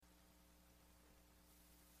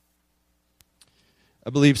I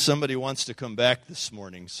believe somebody wants to come back this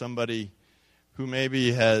morning, somebody who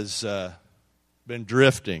maybe has been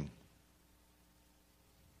drifting.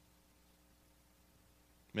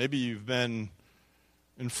 Maybe you've been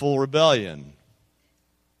in full rebellion,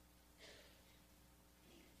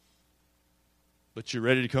 but you're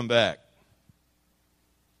ready to come back.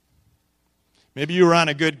 Maybe you were on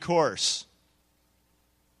a good course,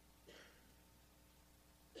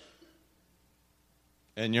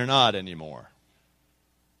 and you're not anymore.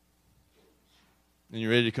 And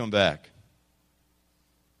you're ready to come back.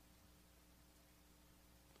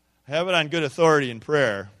 I have it on good authority in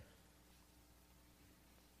prayer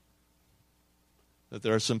that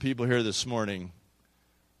there are some people here this morning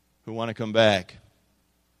who want to come back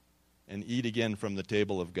and eat again from the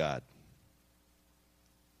table of God.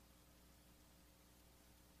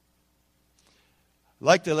 I'd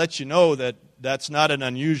like to let you know that that's not an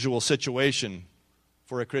unusual situation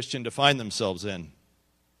for a Christian to find themselves in.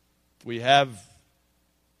 We have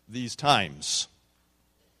these times.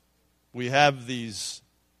 We have these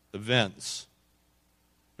events.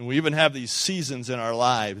 And we even have these seasons in our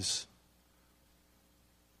lives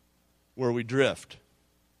where we drift.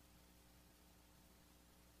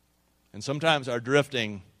 And sometimes our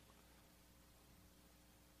drifting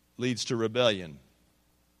leads to rebellion.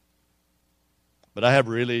 But I have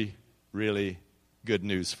really, really good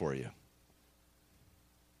news for you.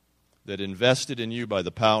 That invested in you by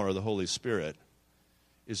the power of the Holy Spirit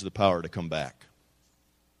is the power to come back.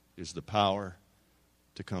 Is the power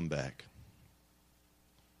to come back.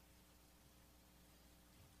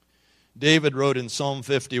 David wrote in Psalm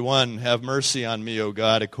 51, "Have mercy on me, O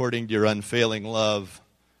God, according to your unfailing love.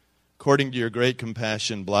 According to your great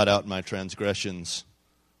compassion, blot out my transgressions.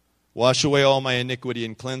 Wash away all my iniquity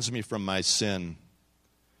and cleanse me from my sin.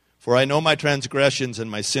 For I know my transgressions, and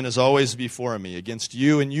my sin is always before me. Against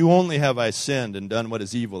you and you only have I sinned and done what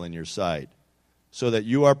is evil in your sight, so that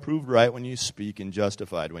you are proved right when you speak and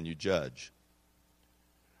justified when you judge.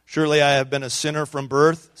 Surely I have been a sinner from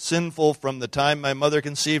birth, sinful from the time my mother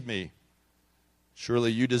conceived me.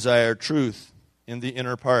 Surely you desire truth in the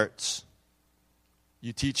inner parts.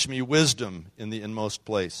 You teach me wisdom in the inmost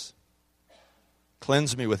place.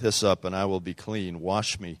 Cleanse me with hyssop, and I will be clean.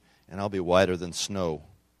 Wash me, and I'll be whiter than snow.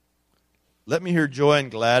 Let me hear joy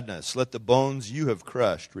and gladness. Let the bones you have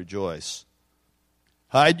crushed rejoice.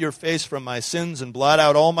 Hide your face from my sins and blot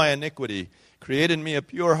out all my iniquity. Create in me a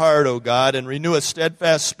pure heart, O God, and renew a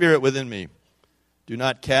steadfast spirit within me. Do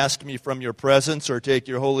not cast me from your presence or take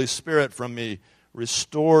your Holy Spirit from me.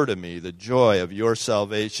 Restore to me the joy of your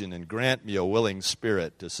salvation and grant me a willing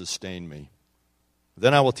spirit to sustain me.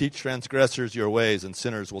 Then I will teach transgressors your ways, and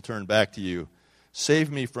sinners will turn back to you.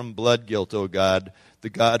 Save me from blood guilt, O God, the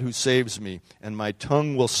God who saves me, and my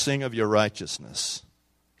tongue will sing of your righteousness.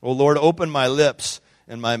 O Lord, open my lips,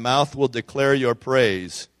 and my mouth will declare your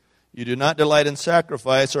praise. You do not delight in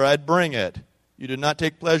sacrifice, or I'd bring it. You do not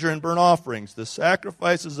take pleasure in burnt offerings. The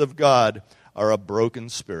sacrifices of God are a broken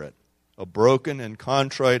spirit. A broken and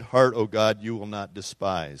contrite heart, O God, you will not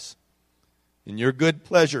despise. In your good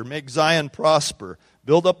pleasure, make Zion prosper.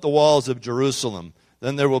 Build up the walls of Jerusalem.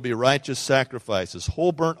 Then there will be righteous sacrifices,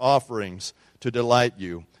 whole burnt offerings to delight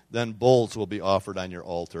you. Then bulls will be offered on your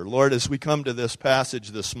altar. Lord, as we come to this passage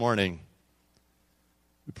this morning,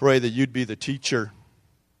 we pray that you'd be the teacher,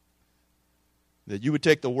 that you would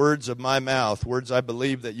take the words of my mouth, words I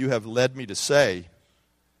believe that you have led me to say.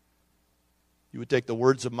 You would take the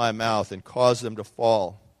words of my mouth and cause them to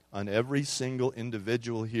fall on every single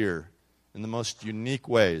individual here in the most unique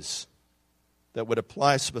ways that would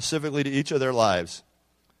apply specifically to each of their lives.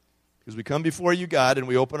 Because we come before you, God, and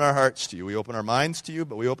we open our hearts to you. We open our minds to you,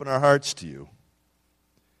 but we open our hearts to you.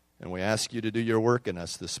 And we ask you to do your work in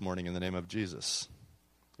us this morning in the name of Jesus.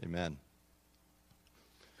 Amen.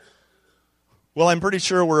 Well, I'm pretty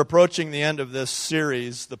sure we're approaching the end of this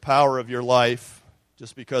series, The Power of Your Life,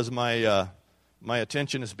 just because my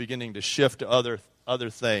attention is beginning to shift to other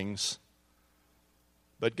things.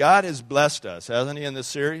 But God has blessed us, hasn't He, in this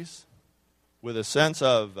series, with a sense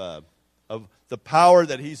of the power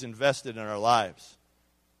that He's invested in our lives.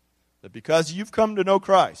 That because you've come to know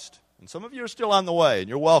Christ, and some of you are still on the way, and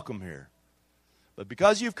you're welcome here, but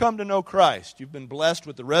because you've come to know Christ, you've been blessed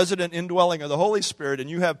with the resident indwelling of the Holy Spirit, and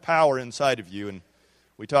you have power inside of you. And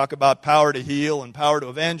we talk about power to heal, and power to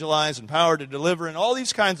evangelize, and power to deliver, and all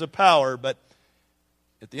these kinds of power, but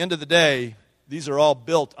at the end of the day, these are all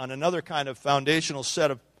built on another kind of foundational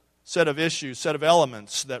set of issues, set of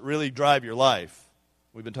elements that really drive your life.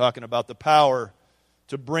 We've been talking about the power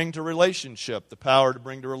to bring to relationship, the power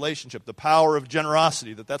of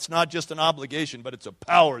generosity, that's not just an obligation, but it's a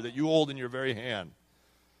power that you hold in your very hand.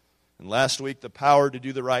 And last week, the power to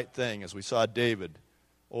do the right thing, as we saw David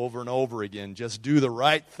over and over again, just do the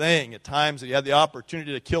right thing. At times, he had the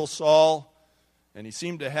opportunity to kill Saul, and he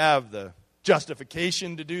seemed to have the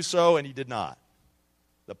justification to do so, and he did not.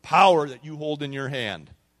 The power that you hold in your hand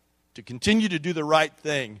to continue to do the right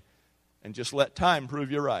thing and just let time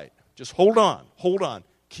prove you right. Just hold on.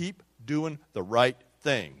 Keep doing the right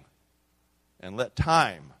thing. And let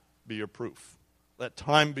time be your proof. Let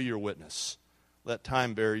time be your witness. Let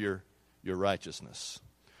time bear your righteousness.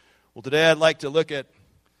 Well, today I'd like to look at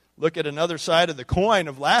another side of the coin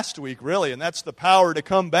of last week, really, and that's the power to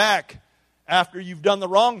come back after you've done the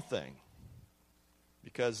wrong thing.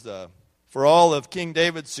 Because for all of King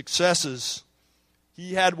David's successes,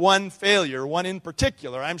 he had one failure, one in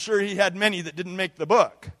particular. I'm sure he had many that didn't make the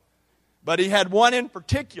book. But he had one in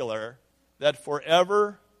particular that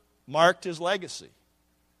forever marked his legacy.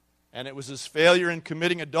 And it was his failure in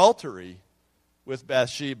committing adultery with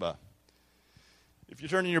Bathsheba. If you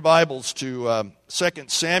turn in your Bibles to 2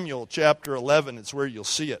 Samuel chapter 11, it's where you'll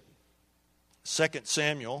see it. 2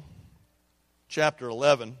 Samuel chapter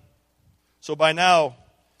 11. So by now,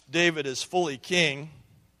 David is fully king.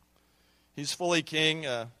 He's fully king,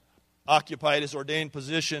 occupied his ordained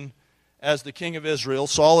position as the king of Israel.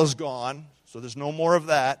 Saul is gone, so there's no more of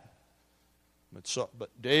that. But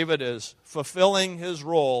David is fulfilling his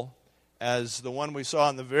role as the one we saw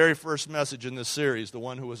in the very first message in this series, the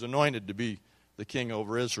one who was anointed to be the king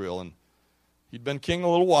over Israel. And he'd been king a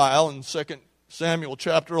little while. In 2 Samuel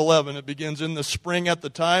chapter 11, it begins in the spring at the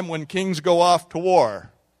time when kings go off to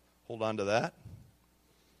war. Hold on to that.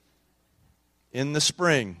 In the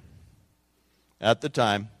spring, at the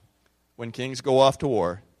time when kings go off to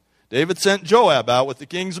war, David sent Joab out with the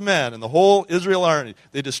king's men and the whole Israel army.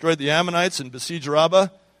 They destroyed the Ammonites and besieged Rabbah,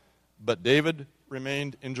 but David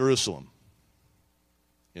remained in Jerusalem.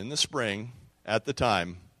 In the spring, at the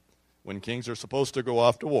time when kings are supposed to go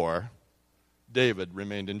off to war, David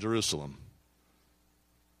remained in Jerusalem.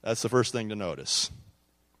 That's the first thing to notice.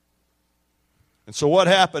 And so what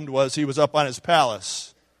happened was he was up on his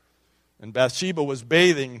palace, and Bathsheba was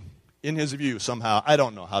bathing in his view somehow. I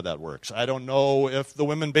don't know how that works. I don't know if the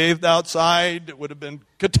women bathed outside. It would have been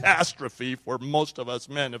catastrophe for most of us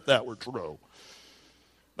men if that were true.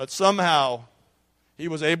 But somehow he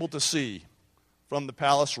was able to see from the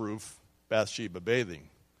palace roof Bathsheba bathing.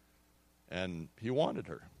 And he wanted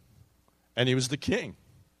her. And he was the king.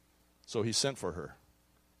 So he sent for her.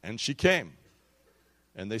 And she came.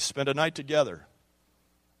 And they spent a night together.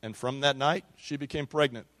 And from that night, she became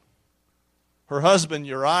pregnant. Her husband,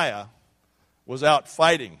 Uriah, was out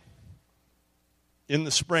fighting in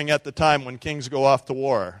the spring at the time when kings go off to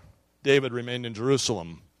war. David remained in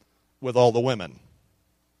Jerusalem with all the women.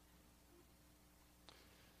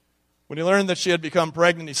 When he learned that she had become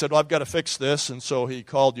pregnant, he said, well, I've got to fix this. And so he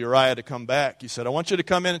called Uriah to come back. He said, I want you to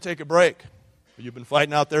come in and take a break. You've been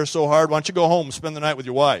fighting out there so hard. Why don't you go home and spend the night with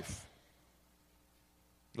your wife?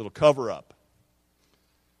 A little cover up.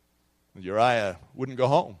 Uriah wouldn't go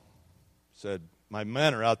home. Said, my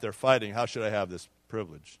men are out there fighting. How should I have this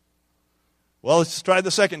privilege? Well, let's try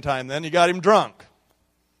the second time then. He got him drunk.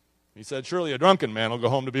 He said, surely a drunken man will go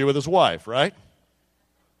home to be with his wife, right?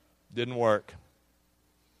 Didn't work.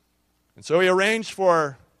 And so he arranged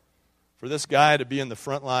for this guy to be in the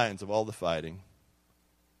front lines of all the fighting,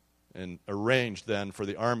 and arranged then for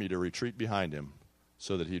the army to retreat behind him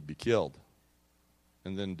so that he'd be killed.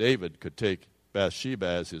 And then David could take Bathsheba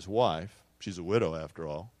as his wife. She's a widow after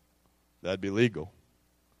all. That'd be legal.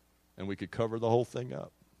 And we could cover the whole thing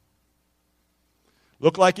up.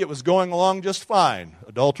 Looked like it was going along just fine.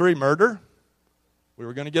 Adultery, murder. We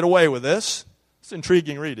were going to get away with this. It's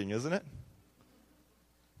intriguing reading, isn't it?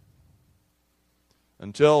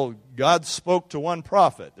 Until God spoke to one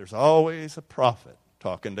prophet. There's always a prophet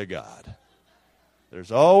talking to God.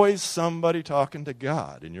 There's always somebody talking to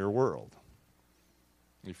God in your world,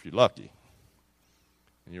 if you're lucky.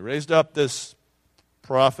 And you raised up this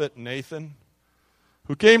prophet, Nathan,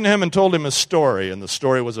 who came to him and told him a story, and the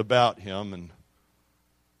story was about him, and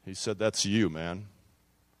he said, that's you, man.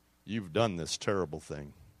 You've done this terrible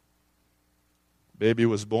thing. Baby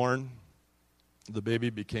was born. The baby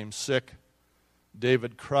became sick.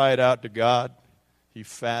 David cried out to God. He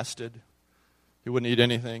fasted. He wouldn't eat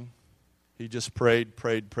anything. He just prayed.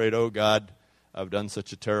 Oh, God, I've done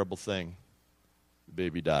such a terrible thing. The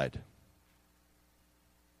baby died.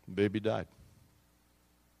 The baby died.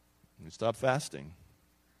 He stopped fasting.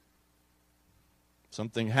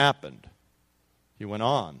 Something happened. He went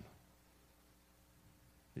on.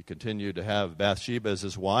 He continued to have Bathsheba as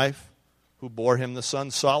his wife, who bore him the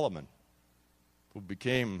son Solomon, who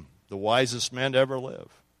became the wisest man to ever live,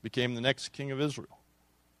 became the next king of Israel.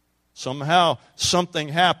 Somehow something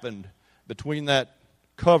happened between that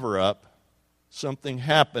cover-up. Something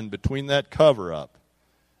happened between that cover-up,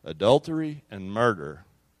 adultery and murder,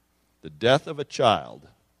 the death of a child,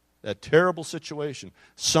 that terrible situation.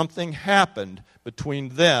 Something happened between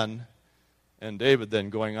then and David then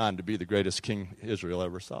going on to be the greatest king Israel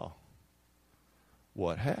ever saw.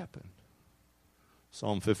 What happened?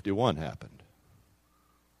 Psalm 51 happened.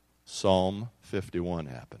 Psalm 51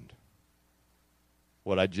 happened.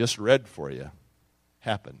 What I just read for you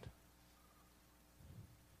happened.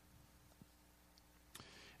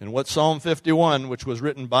 And what Psalm 51, which was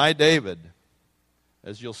written by David,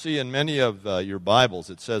 as you'll see in many of your Bibles,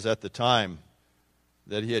 it says at the time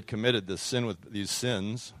that he had committed this sin with these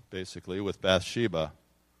sins, basically, with Bathsheba,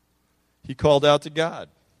 he called out to God.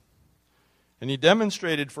 And he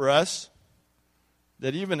demonstrated for us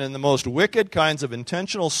that even in the most wicked kinds of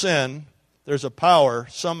intentional sin, there's a power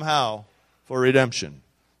somehow for redemption.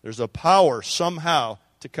 There's a power somehow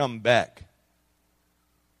to come back.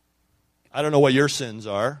 I don't know what your sins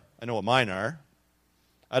are. I know what mine are.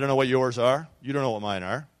 I don't know what yours are. You don't know what mine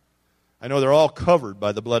are. I know they're all covered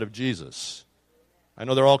by the blood of Jesus. I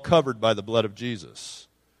know they're all covered by the blood of Jesus.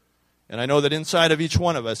 And I know that inside of each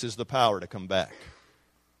one of us is the power to come back.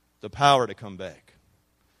 The power to come back.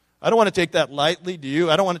 I don't want to take that lightly, do you?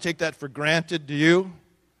 I don't want to take that for granted, do you?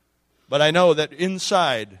 But I know that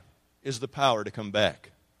inside is the power to come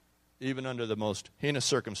back, even under the most heinous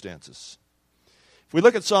circumstances. If we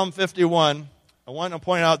look at Psalm 51, I want to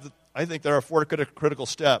point out that I think there are 4 critical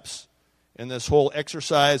steps in this whole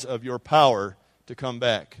exercise of your power to come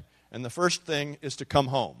back. And the first thing is to come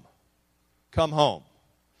home. Come home.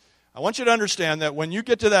 I want you to understand that when you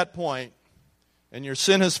get to that point and your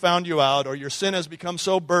sin has found you out, or your sin has become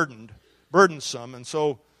so burdensome, and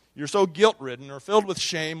so you're so guilt-ridden or filled with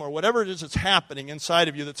shame, or whatever it is that's happening inside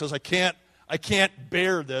of you that says, I can't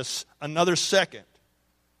bear this another second,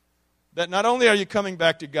 that not only are you coming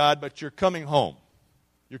back to God, but you're coming home.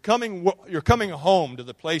 You're coming home to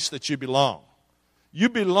the place that you belong. You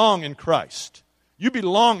belong in Christ. You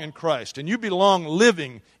belong in Christ, and you belong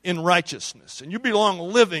living in righteousness, and you belong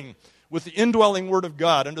living with the indwelling Word of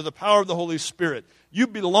God under the power of the Holy Spirit. You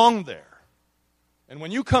belong there. And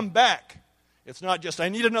when you come back, it's not just, I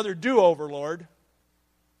need another do-over, Lord.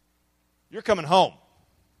 You're coming home.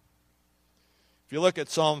 If you look at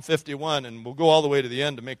Psalm 51, and we'll go all the way to the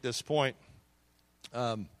end to make this point,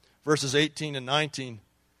 verses 18 and 19,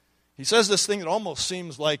 he says this thing that almost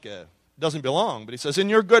seems like it doesn't belong, but he says, in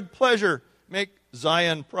your good pleasure, make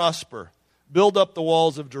Zion prosper. Build up the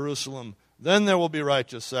walls of Jerusalem. Then there will be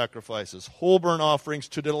righteous sacrifices, whole burnt offerings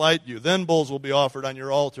to delight you. Then bulls will be offered on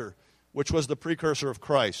your altar, which was the precursor of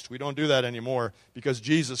Christ. We don't do that anymore because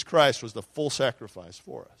Jesus Christ was the full sacrifice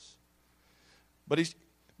for us. But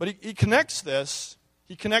he connects this,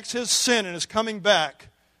 he connects his sin and his coming back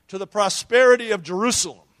to the prosperity of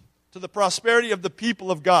Jerusalem, to the prosperity of the people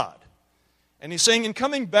of God. And he's saying, in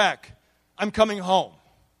coming back, I'm coming home.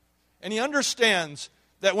 And he understands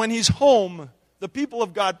that when he's home, the people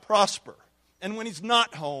of God prosper. And when he's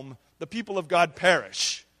not home, the people of God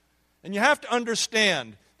perish. And you have to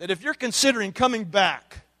understand that if you're considering coming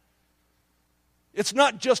back, it's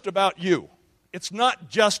not just about you. It's not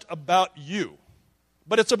just about you.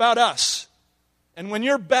 But it's about us. And when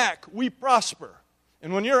you're back, we prosper.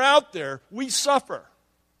 And when you're out there, we suffer.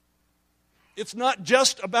 It's not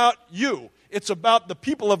just about you. It's about the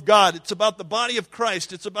people of God. It's about the body of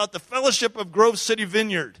Christ. It's about the fellowship of Grove City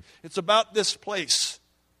Vineyard. It's about this place.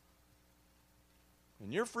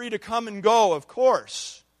 And you're free to come and go, of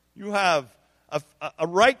course. You have a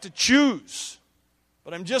right to choose.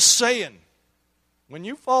 But I'm just saying, when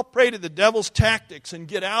you fall prey to the devil's tactics and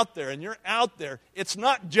get out there and you're out there, it's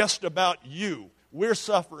not just about you. We're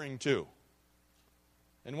suffering too.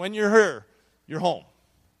 And when you're here, you're home.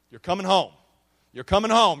 You're coming home. You're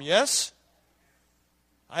coming home, yes?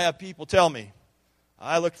 I have people tell me,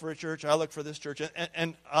 I look for a church, I look for this church,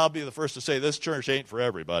 and I'll be the first to say, this church ain't for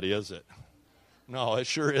everybody, is it? No, it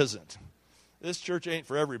sure isn't. This church ain't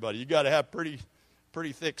for everybody. You got to have pretty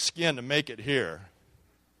thick skin to make it here.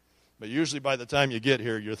 But usually by the time you get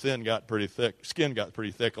here, your skin got pretty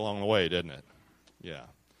thick along the way, didn't it? Yeah.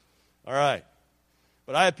 All right.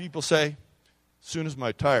 But I have people say, as soon as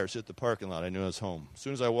my tires hit the parking lot, I knew I was home. As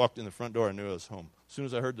soon as I walked in the front door, I knew I was home. As soon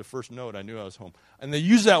as I heard the first note, I knew I was home. And they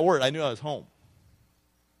use that word, I knew I was home.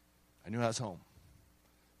 I knew I was home.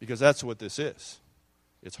 Because that's what this is.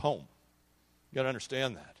 It's home. You got to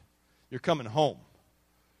understand that. You're coming home.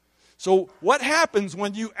 So what happens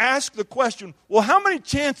when you ask the question, well, how many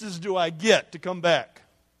chances do I get to come back?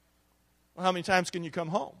 Well, how many times can you come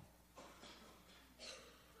home?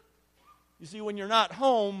 You see, when you're not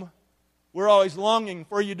home, We're always longing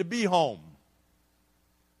for you to be home.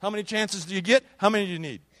 How many chances do you get? How many do you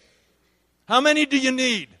need? How many do you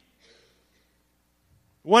need?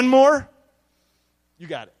 One more? You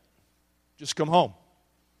got it. Just come home.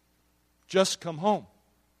 Just come home.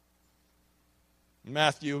 In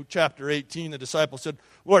Matthew chapter 18, the disciples said,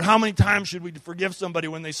 Lord, how many times should we forgive somebody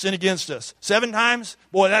when they sin against us? 7 times?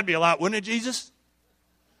 Boy, that'd be a lot, wouldn't it, Jesus?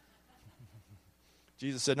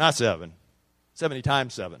 Jesus said, not 7. 70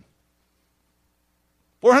 times 7.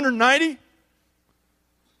 490?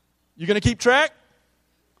 You going to keep track?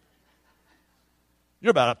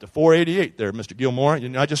 You're about up to 488 there, Mr. Gilmore.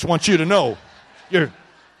 I just want you to know you're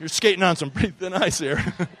skating on some pretty thin ice here.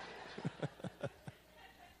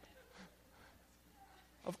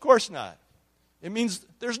 Of course not. It means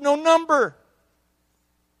there's no number.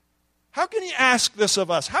 How can he ask this of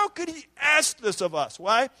us? How could he ask this of us?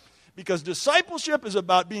 Why? Because discipleship is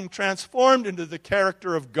about being transformed into the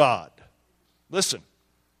character of God. Listen,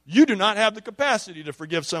 you do not have the capacity to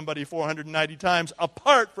forgive somebody 490 times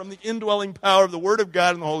apart from the indwelling power of the Word of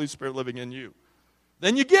God and the Holy Spirit living in you.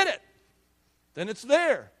 Then you get it. Then it's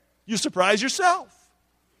there. You surprise yourself.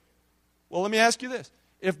 Well, let me ask you this.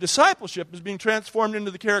 If discipleship is being transformed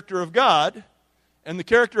into the character of God, and the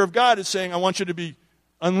character of God is saying, I want you to be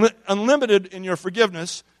unlimited in your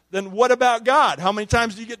forgiveness, then what about God? How many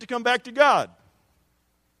times do you get to come back to God?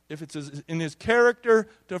 If it's in His character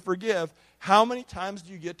to forgive, how many times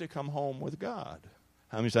do you get to come home with God?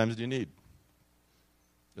 How many times do you need?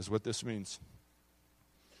 Is what this means.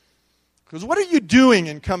 Because what are you doing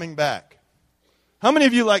in coming back? How many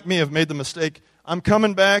of you, like me, have made the mistake, I'm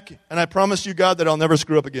coming back, and I promise you, God, that I'll never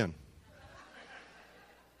screw up again?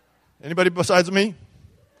 Anybody besides me?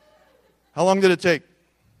 How long did it take?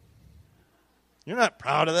 You're not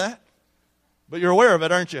proud of that, but you're aware of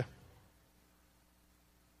it, aren't you?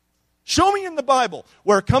 Show me in the Bible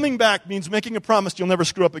where coming back means making a promise you'll never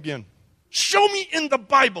screw up again. Show me in the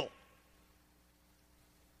Bible.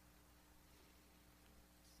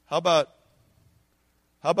 How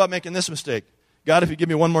about making this mistake? God, if you give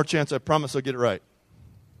me one more chance, I promise I'll get it right.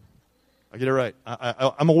 I get it right.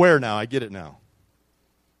 I'm aware now. I get it now.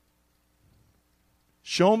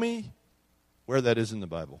 Show me where that is in the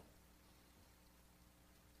Bible.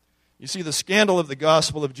 You see, the scandal of the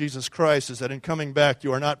gospel of Jesus Christ is that in coming back,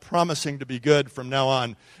 you are not promising to be good from now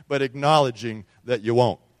on, but acknowledging that you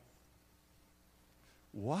won't.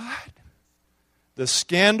 What? The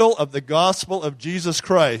scandal of the gospel of Jesus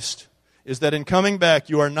Christ is that in coming back,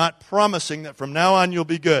 you are not promising that from now on you'll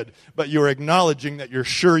be good, but you're acknowledging that you're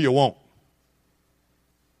sure you won't.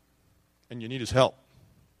 And you need His help.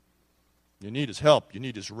 You need His help. You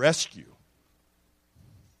need His rescue.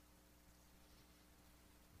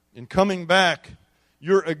 In coming back,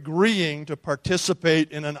 you're agreeing to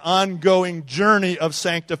participate in an ongoing journey of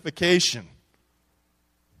sanctification.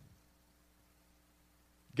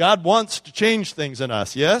 God wants to change things in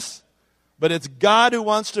us, yes? But it's God who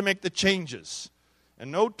wants to make the changes.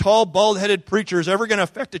 And no tall, bald-headed preacher is ever going to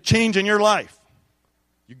affect a change in your life.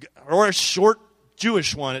 Or a short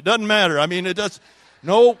Jewish one. It doesn't matter. I mean,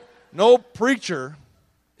 no preacher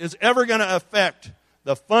is ever going to affect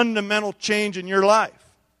the fundamental change in your life.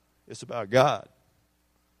 It's about God.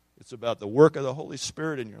 It's about the work of the Holy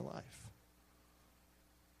Spirit in your life.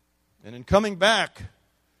 And in coming back,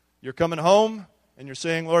 you're coming home and you're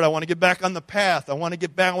saying, Lord, I want to get back on the path. I want to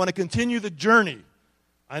get back. I want to continue the journey.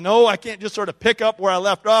 I know I can't just sort of pick up where I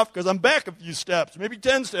left off because I'm back a few steps, maybe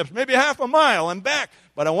 10 steps, maybe half a mile. I'm back.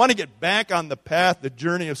 But I want to get back on the path, the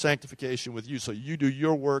journey of sanctification with you so you do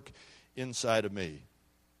your work inside of me.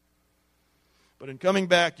 But in coming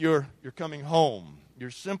back, you're coming home. You're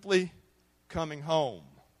simply coming home.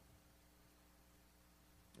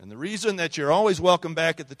 And the reason that you're always welcome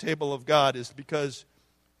back at the table of God is because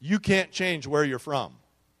you can't change where you're from.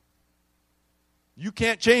 You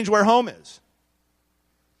can't change where home is.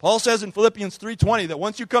 Paul says in Philippians 3:20 that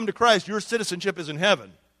once you come to Christ, your citizenship is in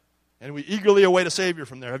heaven. And we eagerly await a Savior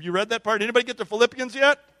from there. Have you read that part? Anybody get to Philippians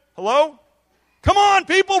yet? Hello? Come on,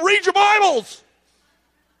 people, read your Bibles.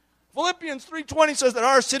 Philippians 3:20 says that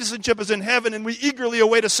our citizenship is in heaven and we eagerly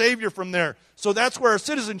await a Savior from there. So that's where our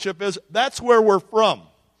citizenship is. That's where we're from.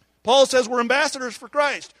 Paul says we're ambassadors for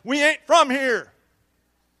Christ. We ain't from here.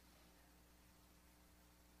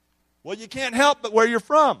 Well, you can't help but where you're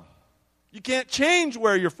from. You can't change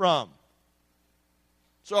where you're from.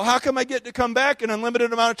 So how come I get to come back an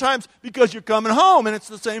unlimited amount of times? Because you're coming home and it's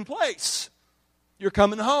the same place. You're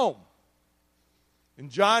coming home. In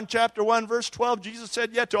John chapter 1, verse 12, Jesus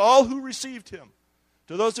said, yet to all who received Him,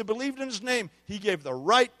 to those who believed in His name, He gave the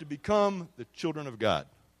right to become the children of God,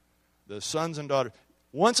 the sons and daughters.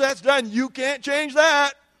 Once that's done, you can't change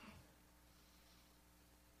that.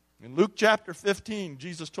 In Luke chapter 15,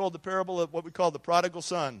 Jesus told the parable of what we call the prodigal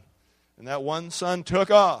son. And that one son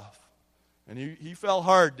took off. And he fell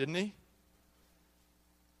hard, didn't he?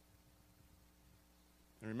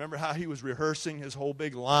 And remember how he was rehearsing his whole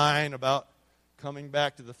big line about coming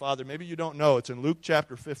back to the Father? Maybe you don't know. It's in Luke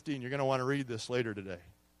chapter 15. You're going to want to read this later today.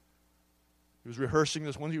 He was rehearsing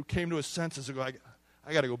this. When he came to his senses, he goes,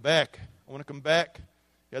 I got to go back. I want to come back.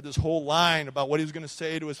 He had this whole line about what he was going to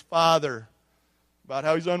say to his father, about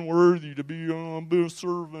how he's unworthy to be a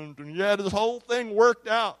servant. And he had this whole thing worked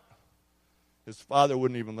out. His father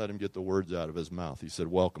wouldn't even let him get the words out of his mouth. He said,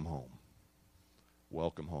 welcome home.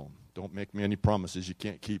 Welcome home. Don't make me any promises you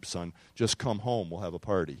can't keep, son. Just come home. We'll have a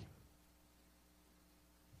party.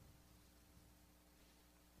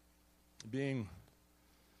 Being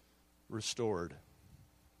restored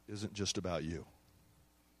isn't just about you.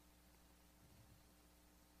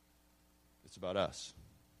 It's about us.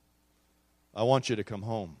 I want you to come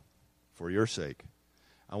home for your sake.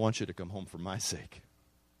 I want you to come home for my sake.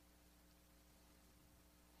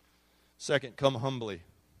 Second, come humbly.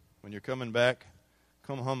 When you're coming back,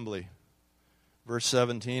 come humbly. Verse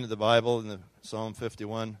 17 of the Bible in the Psalm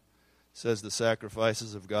 51 says, the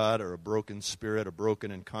sacrifices of God are a broken spirit, a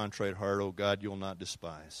broken and contrite heart, O God, you'll not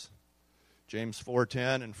despise. James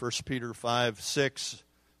 4:10 and 1 Peter 5:6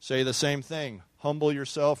 say the same thing. Humble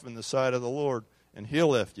yourself in the sight of the Lord, and He'll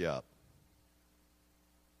lift you up.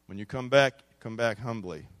 When you come back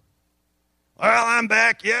humbly. Well, I'm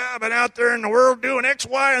back. Yeah, I've been out there in the world doing X,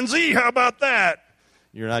 Y, and Z. How about that?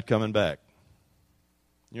 You're not coming back.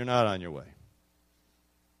 You're not on your way.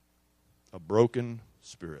 A broken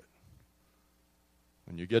spirit.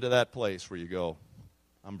 When you get to that place where you go,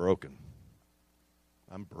 I'm broken.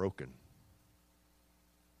 I'm broken.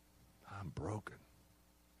 I'm broken.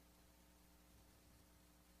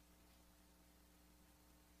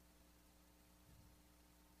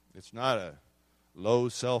 It's not a low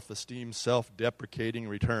self-esteem, self-deprecating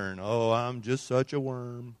return. Oh, I'm just such a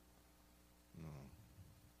worm. No.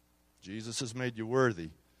 Jesus has made you worthy,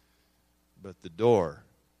 but the door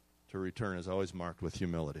to return is always marked with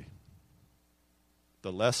humility.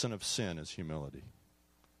 The lesson of sin is humility.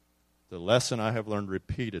 The lesson I have learned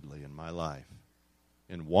repeatedly in my life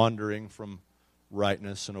in wandering from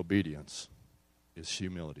rightness and obedience is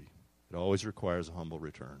humility. It always requires a humble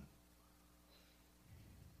return.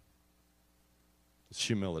 It's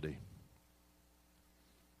humility.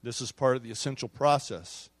 This is part of the essential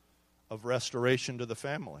process of restoration to the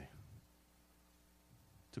family.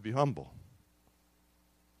 To be humble.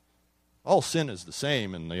 All sin is the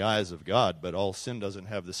same in the eyes of God, but all sin doesn't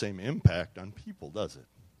have the same impact on people, does it?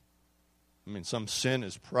 I mean, some sin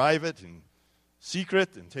is private and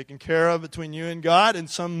secret and taken care of between you and God, and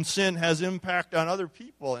some sin has impact on other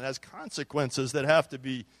people and has consequences that have to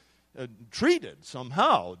be treated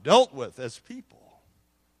somehow, dealt with as people.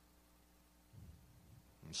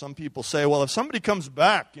 And some people say, well, if somebody comes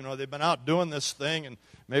back, they've been out doing this thing, and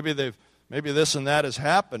maybe this and that has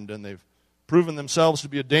happened, and they've proven themselves to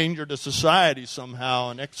be a danger to society somehow,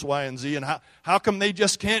 and X, Y, and Z, and how come they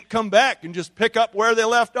just can't come back and just pick up where they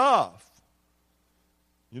left off?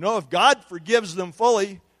 If God forgives them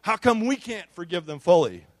fully, how come we can't forgive them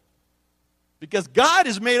fully? Because God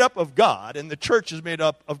is made up of God, and the church is made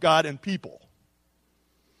up of God and people.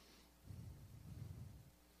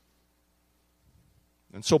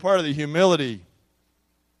 And so part of the humility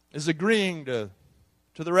is agreeing to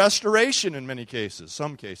the restoration in many cases.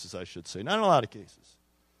 Some cases, I should say. Not in a lot of cases.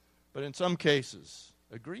 But in some cases,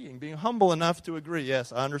 agreeing, being humble enough to agree.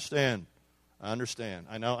 Yes, I understand. I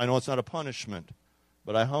know it's not a punishment.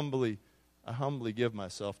 But I humbly give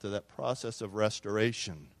myself to that process of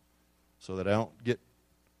restoration so that I don't get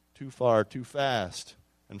too far too fast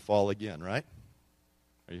and fall again, right?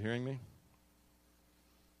 Are you hearing me?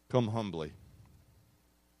 Come humbly.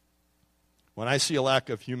 When I see a lack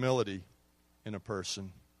of humility in a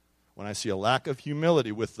person, when I see a lack of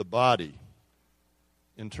humility with the body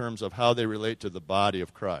in terms of how they relate to the body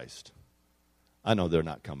of Christ, I know they're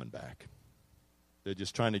not coming back. They're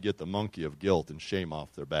just trying to get the monkey of guilt and shame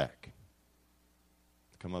off their back.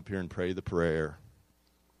 Come up here and pray the prayer,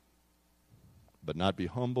 but not be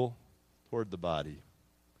humble toward the body.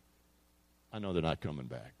 I know they're not coming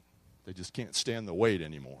back. They just can't stand the weight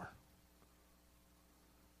anymore.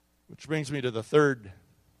 Which brings me to the third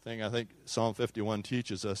thing I think Psalm 51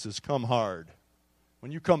 teaches us is come hard.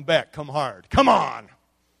 When you come back, come hard. Come on.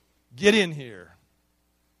 Get in here.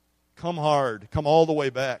 Come hard. Come all the way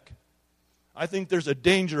back. I think there's a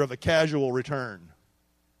danger of a casual return.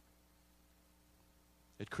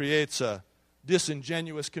 It creates a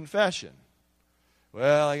disingenuous confession.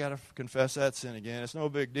 Well, I got to confess that sin again. It's no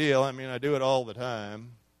big deal. I mean, I do it all the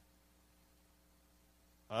time.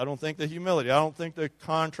 I don't think the humility, I don't think the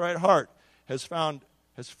contrite heart has found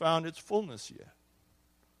its fullness yet.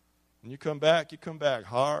 When you come back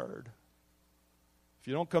hard. If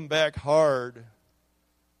you don't come back hard,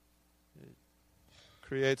 it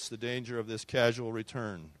creates the danger of this casual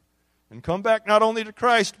return. And come back not only to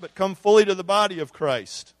Christ, but come fully to the body of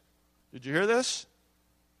Christ. Did you hear this?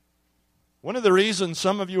 One of the reasons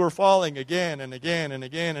some of you are falling again and again and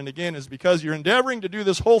again and again is because you're endeavoring to do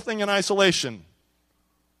this whole thing in isolation.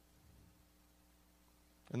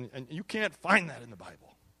 And you can't find that in the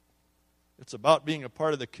Bible. It's about being a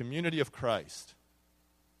part of the community of Christ,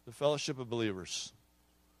 the fellowship of believers.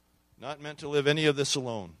 Not meant to live any of this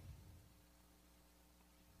alone.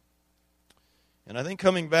 And I think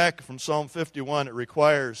coming back from Psalm 51, it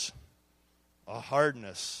requires a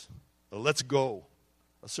hardness, a let's go,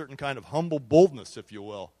 a certain kind of humble boldness, if you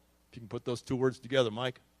will. If you can put those two words together,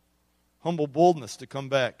 Mike. Humble boldness to come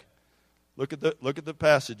back. Look at the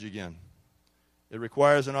passage again. It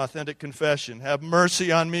requires an authentic confession. Have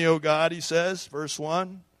mercy on me, O God, he says, verse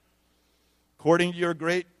 1. According to your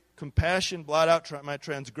great compassion, blot out my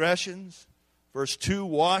transgressions. Verse 2,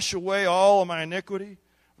 wash away all of my iniquity.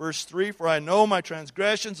 Verse 3, for I know my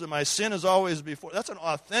transgressions and my sin is always before. That's an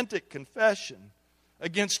authentic confession.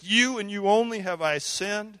 Against you and you only have I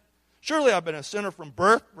sinned. Surely I've been a sinner from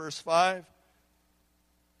birth, verse 5.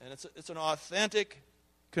 And it's an authentic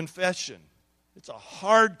confession. It's a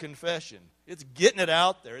hard confession. It's getting it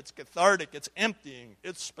out there. It's cathartic. It's emptying.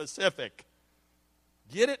 It's specific.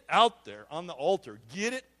 Get it out there on the altar.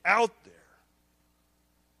 Get it out there.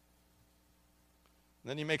 And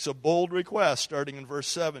then he makes a bold request starting in verse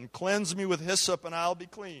 7. Cleanse me with hyssop and I'll be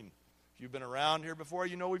clean. If you've been around here before,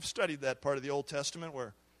 you know we've studied that part of the Old Testament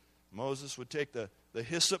where Moses would take the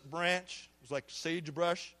hyssop branch, it was like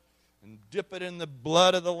sagebrush, and dip it in the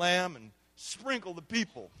blood of the lamb and sprinkle the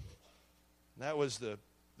people. And that was the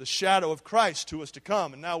shadow of Christ who was to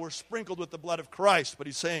come. And now we're sprinkled with the blood of Christ. But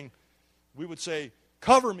he's saying, we would say,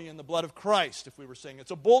 cover me in the blood of Christ if we were saying. It's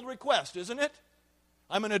a bold request, isn't it?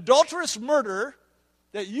 I'm an adulterous murderer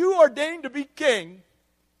that you ordained to be king.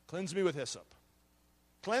 Cleanse me with hyssop.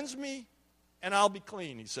 Cleanse me and I'll be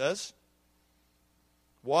clean, he says.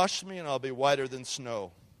 Wash me and I'll be whiter than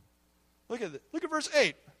snow. Look at verse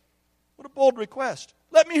 8. What a bold request.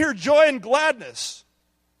 Let me hear joy and gladness.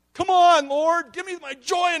 Come on, Lord, give me my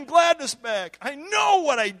joy and gladness back. I know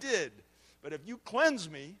what I did. But if you cleanse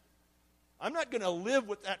me, I'm not going to live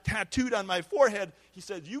with that tattooed on my forehead. He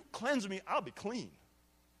says, you cleanse me, I'll be clean.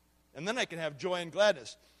 And then I can have joy and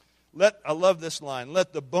gladness. I love this line.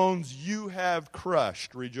 Let the bones you have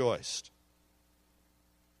crushed rejoice.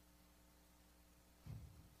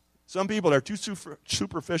 Some people are too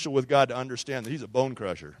superficial with God to understand that he's a bone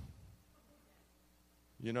crusher.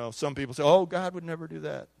 You know, some people say, oh, God would never do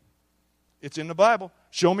that. It's in the Bible.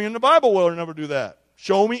 Show me in the Bible where he'll never do that.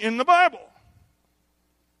 Show me in the Bible.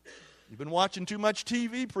 You've been watching too much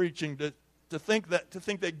TV preaching to think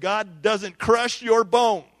that God doesn't crush your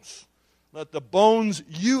bones. Let the bones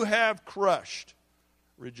you have crushed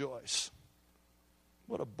rejoice.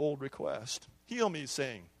 What a bold request. Heal me, he's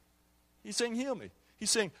saying. He's saying, heal me. He's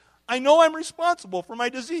saying, I know I'm responsible for my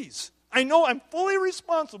disease. I know I'm fully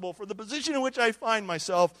responsible for the position in which I find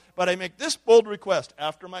myself, but I make this bold request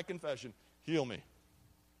after my confession. Heal me.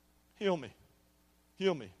 Heal me.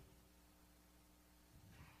 Heal me.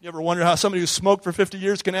 You ever wonder how somebody who smoked for 50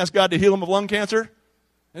 years can ask God to heal him of lung cancer?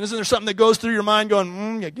 And isn't there something that goes through your mind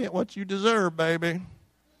going, you get what you deserve, baby?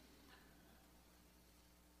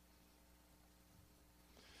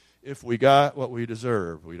 If we got what we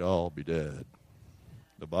deserve, we'd all be dead.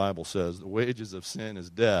 The Bible says the wages of sin is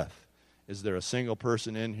death. Is there a single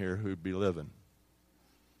person in here who'd be living?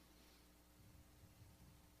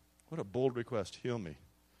 What a bold request. Heal me.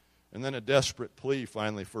 And then a desperate plea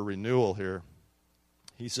finally for renewal here.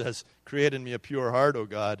 He says, create in me a pure heart, O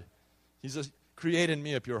God. He says, create in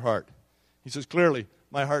me a pure heart. He says, clearly,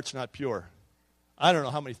 my heart's not pure. I don't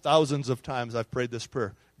know how many thousands of times I've prayed this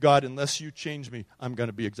prayer. God, unless you change me, I'm going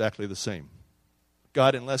to be exactly the same.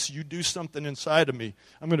 God, unless you do something inside of me,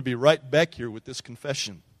 I'm going to be right back here with this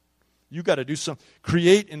confession. You got to do something.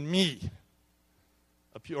 Create in me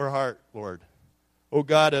a pure heart, Lord. Oh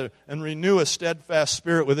God, and renew a steadfast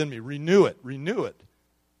spirit within me. Renew it. Renew it.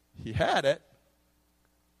 He had it.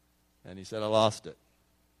 And he said, I lost it.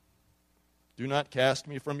 Do not cast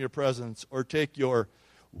me from your presence or take your,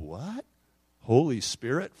 what? Holy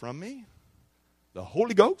Spirit from me? The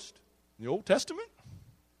Holy Ghost in the Old Testament?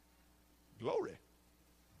 Glory.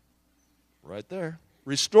 Right there.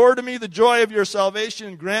 Restore to me the joy of your salvation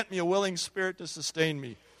and grant me a willing spirit to sustain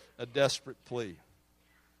me. A desperate plea.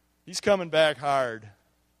 He's coming back hard.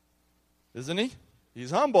 Isn't he?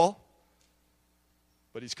 He's humble,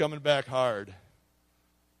 but he's coming back hard.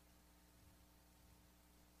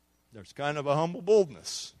 There's kind of a humble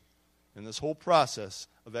boldness in this whole process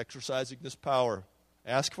of exercising this power.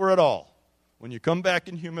 Ask for it all. When you come back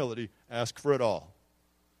in humility, ask for it all.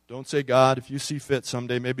 Don't say, God, if you see fit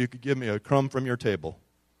someday, maybe you could give me a crumb from your table.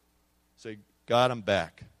 Say, God, I'm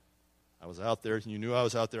back. I was out there. You knew I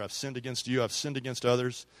was out there. I've sinned against you. I've sinned against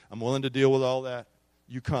others. I'm willing to deal with all that.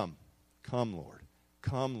 You come. Come, Lord.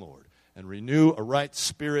 Come, Lord. And renew a right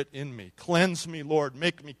spirit in me. Cleanse me, Lord.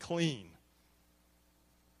 Make me clean.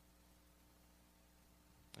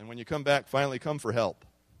 And when you come back, finally come for help.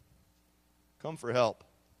 Come for help.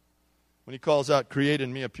 When he calls out, create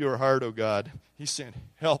in me a pure heart, O God, he's saying,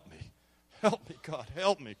 help me. Help me, God.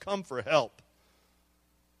 Help me. Come for help.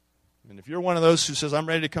 And if you're one of those who says, I'm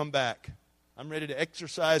ready to come back. I'm ready to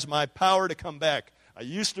exercise my power to come back. I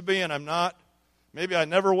used to be and I'm not. Maybe I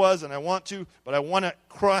never was and I want to, but I want to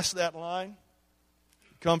cross that line.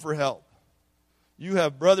 Come for help. You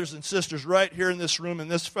have brothers and sisters right here in this room, in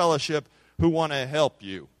this fellowship, who want to help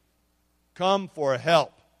you. Come for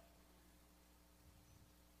help.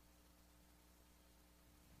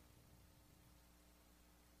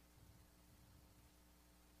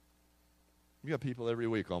 You got people every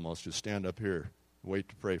week almost just stand up here and wait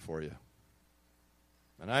to pray for you.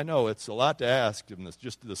 And I know it's a lot to ask in this,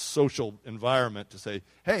 just this social environment to say,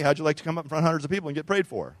 hey, how'd you like to come up in front of hundreds of people and get prayed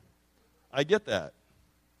for? I get that.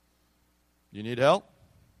 You need help?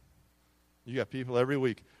 You got people every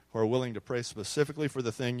week who are willing to pray specifically for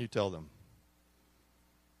the thing you tell them.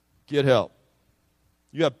 Get help.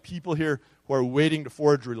 You have people here who are waiting to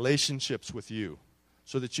forge relationships with you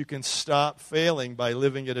so that you can stop failing by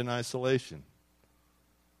living it in isolation.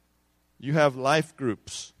 You have life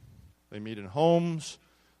groups. They meet in homes.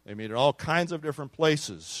 They meet in all kinds of different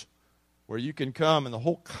places where you can come, and the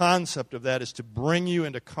whole concept of that is to bring you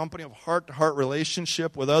into company of heart-to-heart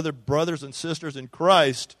relationship with other brothers and sisters in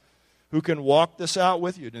Christ who can walk this out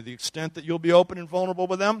with you. To the extent that you'll be open and vulnerable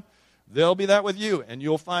with them, they'll be that with you, and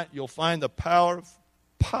you'll find the power of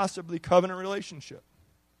possibly covenant relationship,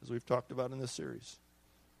 as we've talked about in this series.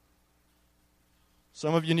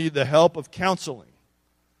 Some of you need the help of counseling.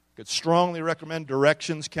 I could strongly recommend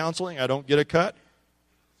Directions Counseling. I don't get a cut.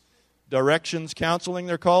 Directions Counseling,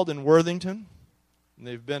 they're called, in Worthington. And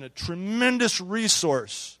they've been a tremendous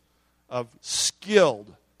resource of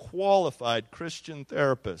skilled, qualified Christian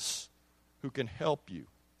therapists who can help you.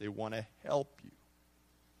 They want to help you.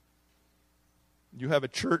 You have a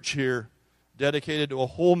church here dedicated to a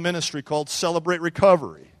whole ministry called Celebrate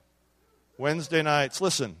Recovery. Wednesday nights,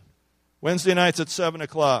 listen, Wednesday nights at 7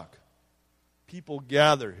 o'clock. People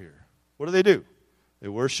gather here. What do? They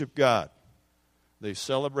worship God. They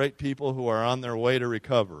celebrate people who are on their way to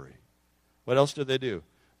recovery. What else do?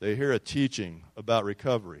 They hear a teaching about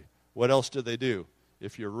recovery. What else do?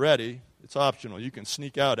 If you're ready, it's optional. You can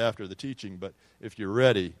sneak out after the teaching, but if you're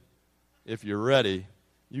ready,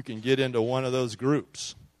 you can get into one of those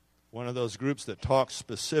groups that talk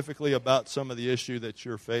specifically about some of the issue that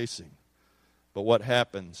you're facing. But what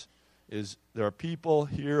happens is there are people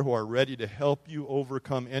here who are ready to help you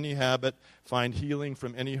overcome any habit, find healing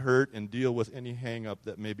from any hurt, and deal with any hang-up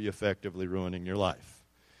that may be effectively ruining your life.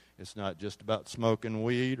 It's not just about smoking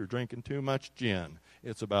weed or drinking too much gin.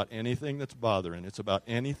 It's about anything that's bothering. It's about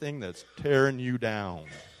anything that's tearing you down.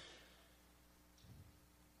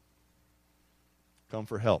 Come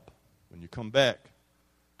for help. When you come back,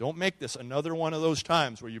 don't make this another one of those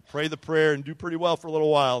times where you pray the prayer and do pretty well for a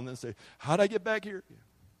little while and then say, how'd I get back here?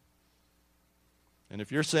 And if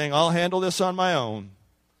you're saying, I'll handle this on my own,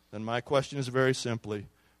 then my question is very simply,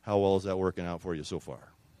 how well is that working out for you so far?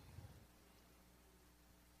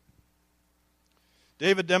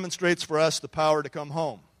 David demonstrates for us the power to come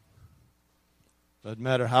home. Doesn't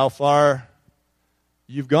matter how far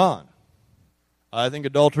you've gone. I think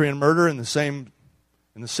adultery and murder in the same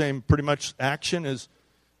pretty much action is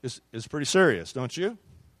pretty serious, don't you?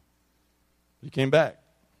 He came back.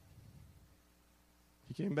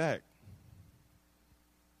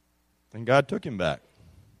 And God took him back.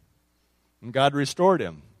 And God restored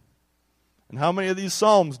him. And how many of these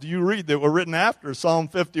Psalms do you read that were written after Psalm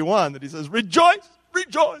 51 that he says, rejoice,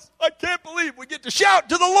 rejoice. I can't believe we get to shout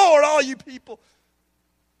to the Lord, all you people.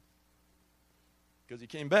 Because he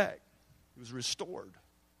came back. He was restored.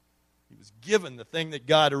 He was given the thing that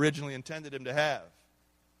God originally intended him to have.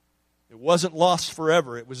 It wasn't lost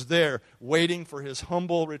forever. It was there waiting for his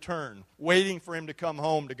humble return, waiting for him to come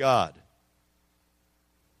home to God.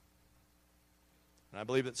 And I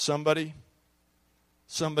believe that somebody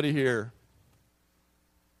here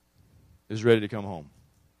is ready to come home.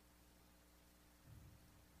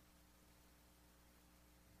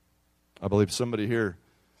 I believe somebody here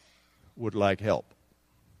would like help.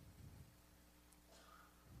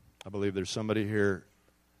 I believe there's somebody here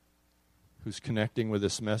who's connecting with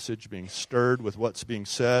this message, being stirred with what's being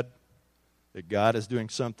said, that God is doing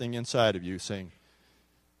something inside of you saying,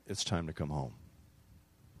 it's time to come home.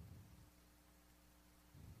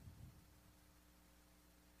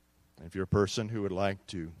 If you're a person who would like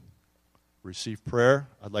to receive prayer,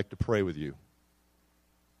 I'd like to pray with you.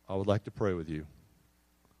 I would like to pray with you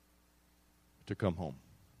to come home.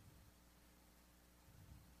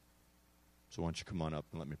 So why don't you come on up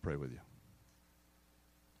and let me pray with you.